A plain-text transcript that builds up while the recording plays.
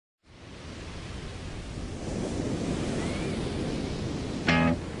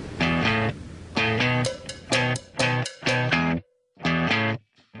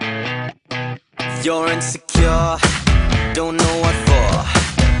You're insecure, don't know what for.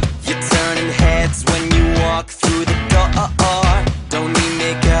 You're turning heads when you walk through the door. Don't need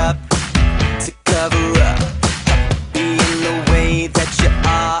makeup to cover up. Being the way that you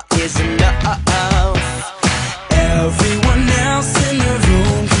are is enough. Everyone else in the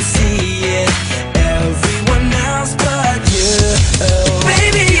room can see it, everyone else but you.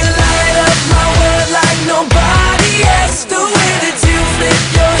 Baby, you light up my world like nobody else. The way that you flip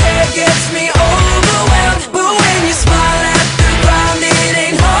your hair gets me overwhelmed. But when you smile at the ground, it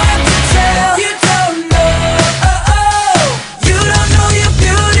ain't hard to tell. You don't know you're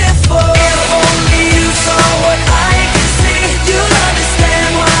beautiful. If only you saw what I can see, you'll understand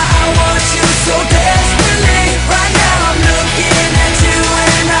why I want you so desperately. Right now I'm looking at you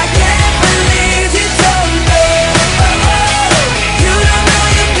and I can't believe you don't know. You don't know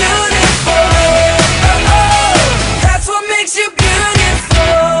you're beautiful. That's what makes you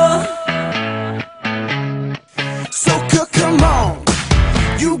beautiful. So come on,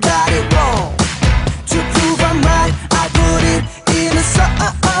 you got it wrong. To prove I'm right, I put it in a song.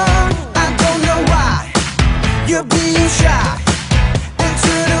 I don't know why you're being shy and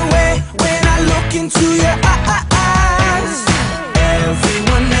turn away when I look into your eyes.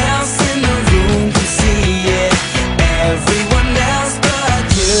 Everyone else in the room can see it, everyone else but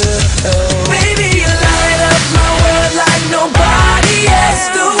you. Baby, you light up my world like nobody else.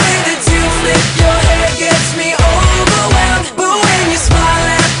 The way that you flip your hair gets me overwhelmed. But when you smile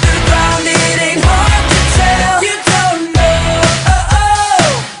at the ground, it ain't hard to tell.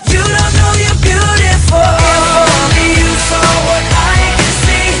 You don't know you're beautiful. If only you saw what I can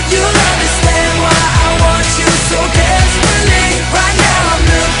see, you'll understand why I want you so desperately. Right now I'm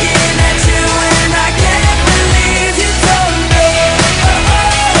looking at you and I can't believe you don't know.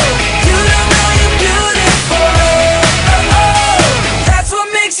 You don't know you're beautiful. That's what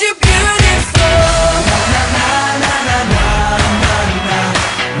makes you beautiful. Na na na na na na na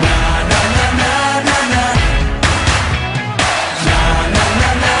na na na na na na. Na na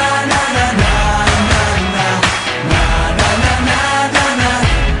na na na na na na na na.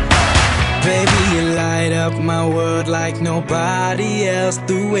 Baby, you light up my world like nobody else.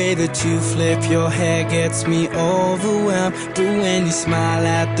 The way that you flip your hair gets me overwhelmed. But when you smile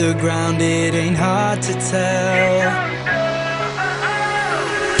at the ground, it ain't hard to tell.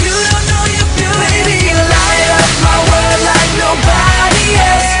 You don't know you're beautiful. Baby, you light up my world like nobody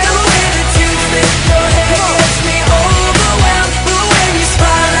else.